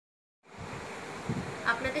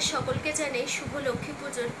আপনাদের সকলকে জানাই শুভ লক্ষ্মী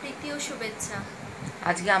পুজোর প্রীতি ও শুভেচ্ছা।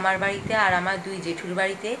 আজকে আমার বাড়িতে আর আমার দুই জেঠুর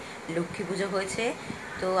বাড়িতে লক্ষ্মী পুজো হয়েছে।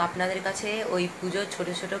 তো আপনাদের কাছে ওই পুজোর ছোট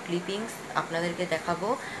ছোট ক্লিপিংস আপনাদেরকে দেখাবো।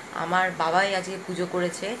 আমার বাবাই আজকে পুজো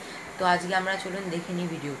করেছে, তো আজকে আমরা চলুন দেখে নিই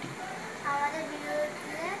ভিডিওটি। আমাদের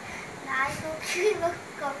ভিডিওতে লাইক ও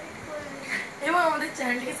কমেন্ট করবেন এবং আমাদের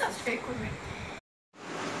চ্যানেলটিকে সাবস্ক্রাইব করবেন।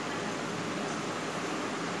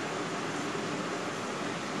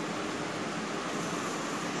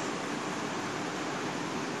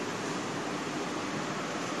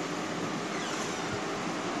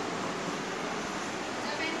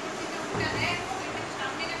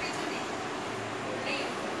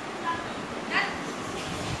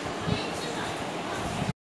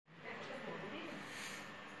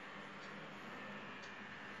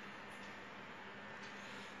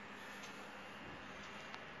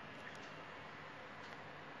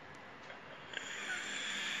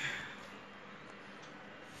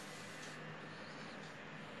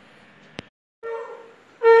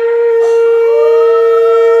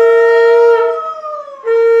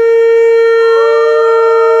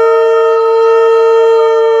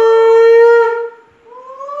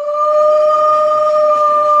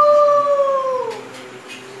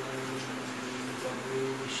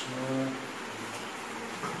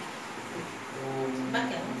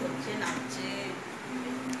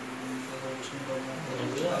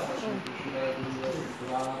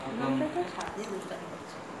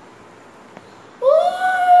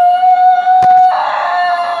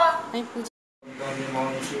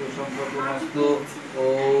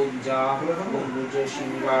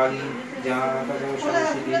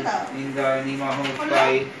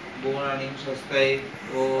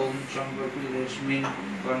 ओम शंकरपुरी रश्मि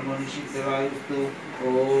कर्मणि सिद्धरायुस्तु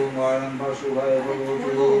ओम आरंभ शुभाय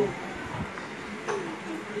भवतु।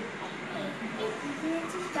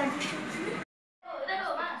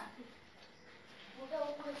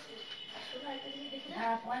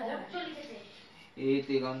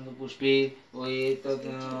 एते गन्धपुष्पे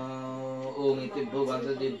ओम एतेभ्यो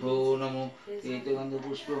गन्धदेभ्यो नमो। एते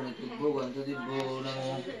गन्धपुष्पे ओम एतेभ्यो गन्धदेभ्यो नमो।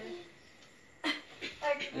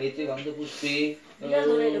 एते गन्धपुष्पे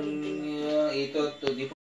एतत्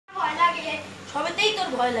दीप ভয় লাগে সবেতেই তোর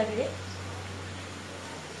ভয় লাগে রে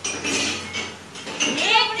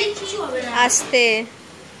কিচ্ছু হবে না আস্তে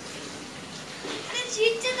আরে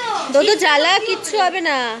ছিটছে তো দোদো জ্বালা কিচ্ছু হবে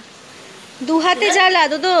না দু হাতে জ্বালা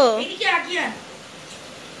দোদো এদিকে আগিয়ে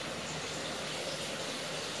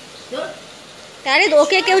আরে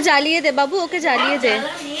ওকে কেউ জ্বালিয়ে দে বাবু ওকে জ্বালিয়ে দে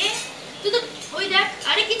তুই তো ওই দেখ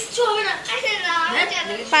আরে কিচ্ছু হবে না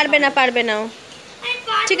আরে না পারবে না ও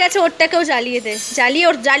ঠিক আছে ওরটাকেও জ্বালিয়ে দে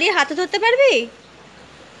জ্বালিয়ে হাতে ধরতে পারবি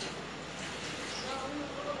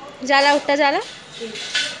জ্বালা ওরটা জ্বালা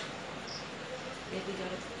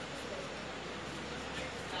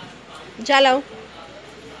জ্বালাও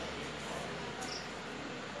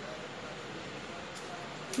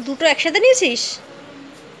দুটো একসাথে নিয়েছিস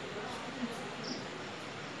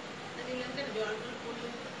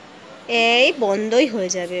এই বন্ধই হয়ে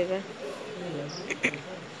যাবে এবার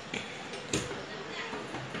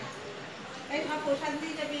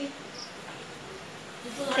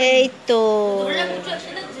এই তো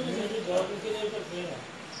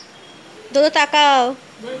দোদো তাকাও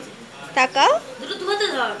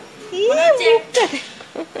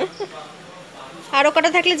আরো কটা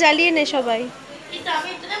থাকলে জ্বালিয়ে নে সবাই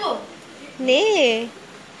নে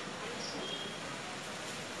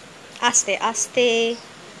আস্তে আস্তে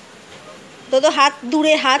দোদো হাত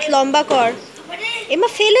দূরে হাত লম্বা কর এমা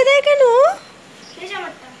ফেলে দেয় কেন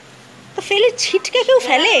ফেলে ছিটকে কেউ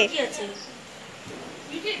ফেলে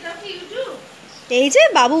এই যে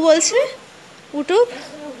বাবু বলছে উঠুক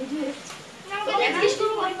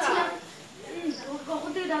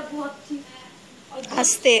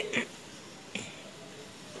আস্তে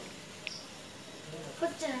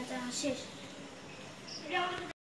হচ্ছে না শেষ